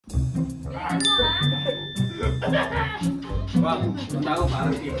Wag, ang tao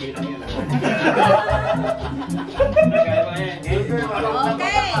parang kikita niya lang.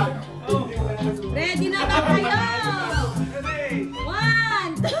 Okay. Ready na ba kayo?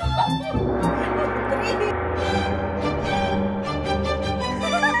 1, 2, 3.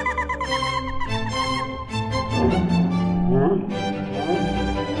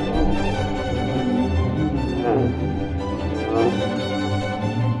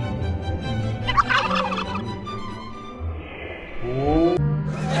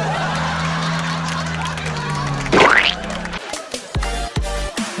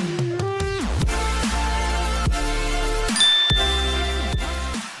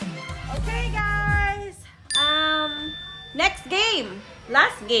 Next game.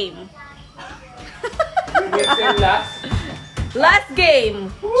 Last game. Last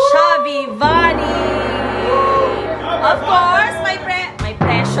game. Chubby Bunny. Of course,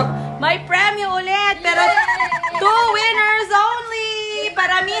 may premyo ulit. Pero 2 winners only.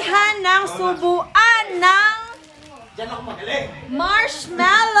 Paramihan ng subuan ng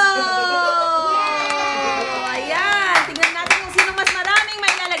marshmallow. Ayan. Tingnan natin kung sino mas maraming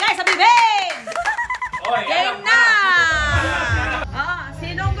may lalagay sa bibig. Game na.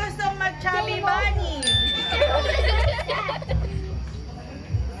 Sinong gustong mag-Chubby Bunny?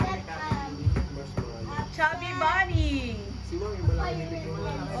 Chubby Bunny.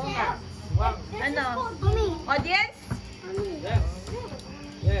 Ano? Audience?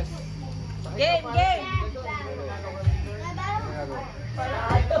 Yes. Game.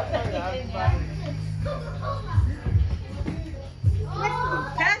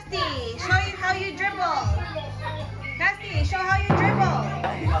 Casty, show you how you dribble. Casty, show how you dribble.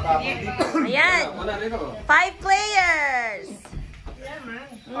 Ayan. 5 players.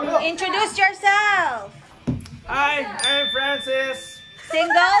 Introduce yourself. Hi, I'm Francis.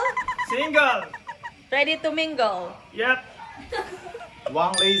 Single? Single. Ready to mingle. Yep.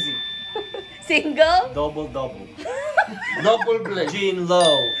 One lazy. Single? Double. Double play. Gene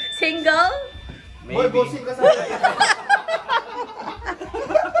Low. Single? Maybe.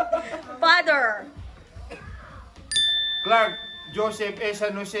 Father? Clark, Joseph,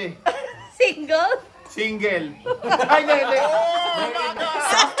 Esa, Jose. Single? Single. Ay, hindi.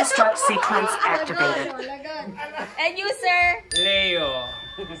 Self-destruct sequence activated. And you, sir? Leo.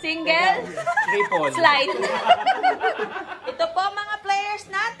 Single? Triple. Slide. Ito po mga players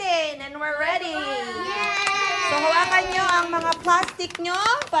natin and we're ready. So hawakan nyo ang mga plastic nyo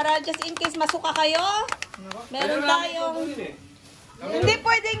para just in case masuka kayo. Meron tayong... Hindi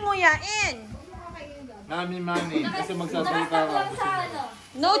pwedeng nguyain. Mani. Kasi magsasalita ako.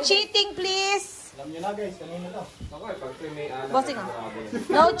 No cheating, please. Alam nyo na guys, kanina to. Bossing ah.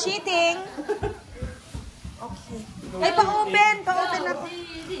 No cheating. Okay. Ay, pa-open na po.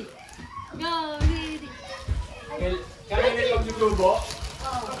 Kanina yung magsusubo.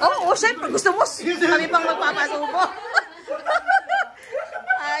 Oo, syempre. Gusto mo. Kami pang magpapasubo.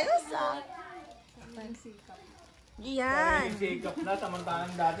 Ayos ah. Yan. Sikap na,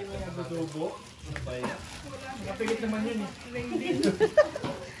 samantalang dati may nagsusubo. Nakapigit naman yun eh.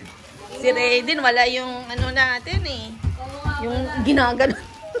 Si Raiden, wala yung ano natin eh. Yung ginagano.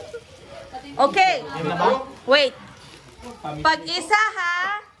 Okay. Wait. Pag isa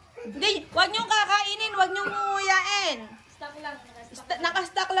ha. Hindi, wag niyong kakainin, wag niyong nguyain.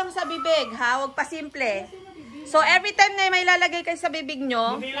 Nakastack lang sa bibig ha, wag pa simple. So every time na may lalagay kayo sa bibig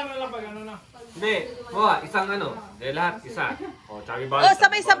nyo. Hindi lang pag ano na. Hindi. Isang ano. Lahat, isa. Chubby Bunny.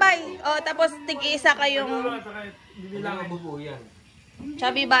 Sabay-sabay. Tapos tig-isa kayong Bibilang bubuo yan.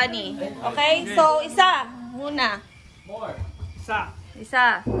 Chubby Bunny. Okay? So, isa. Muna. More.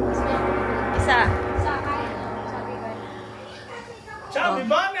 Isa. Chubby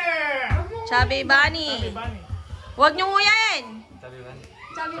Bunny! Chubby Bunny. Huwag niyong nguyain.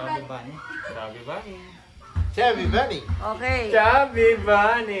 Chubby Bunny. Okay. Chubby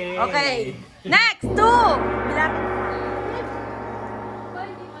Bunny. Okay. Next, 2. Bilang.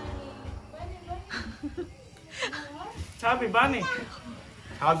 Chubby Bunny.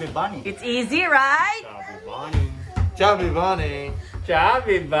 It's easy, right? Chubby Bunny.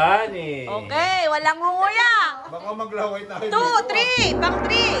 Okay, walang hunguya. Baka maglaway tayo. 2, 3. Pang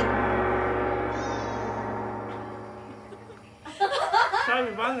 3.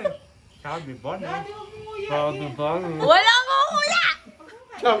 Chubby Bunny. Walang hunguya.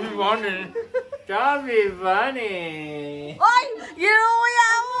 Chubby Bunny. Oy, ginunguya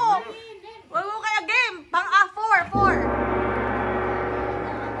mo. Wag mo kaya game. Pang 4.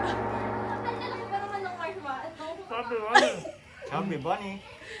 Chubby Bunny.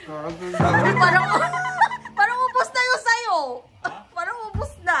 Parang ubos na yung sayo. Parang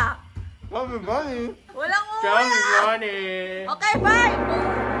ubos na. Chubby bunny. Walang Chubby umuwi. bunny. Okay, bye!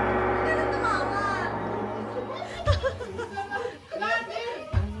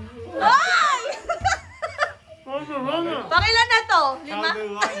 Ay! Chubby bunny. Pakilan na to? 5?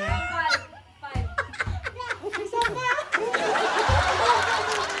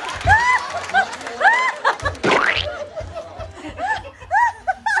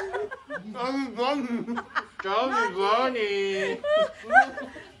 Chubby bunny. Chubby bunny. Chubby bunny.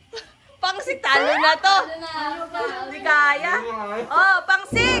 Pang 6, talo na to. Hindi kaya. Oh, pang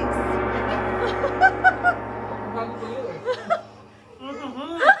 6.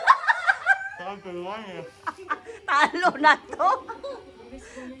 Chubby bunny. Talo na to.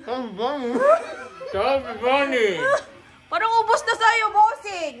 Chubby bunny. Chubby bunny. Parang ubos na sa'yo,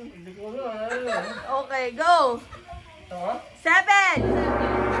 bossing. Hindi ko alam. Okay, go. 7.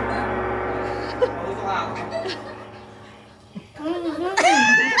 Pauso ka.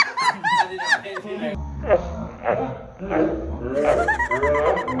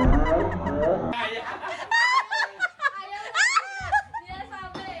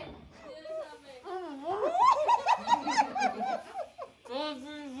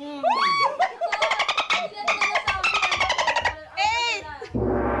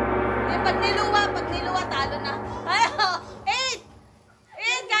 Pag niluwa, talo na. Ay, 8!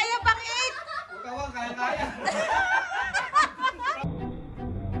 8! Kaya pang 8! Huwag ka bang kaya-kaya.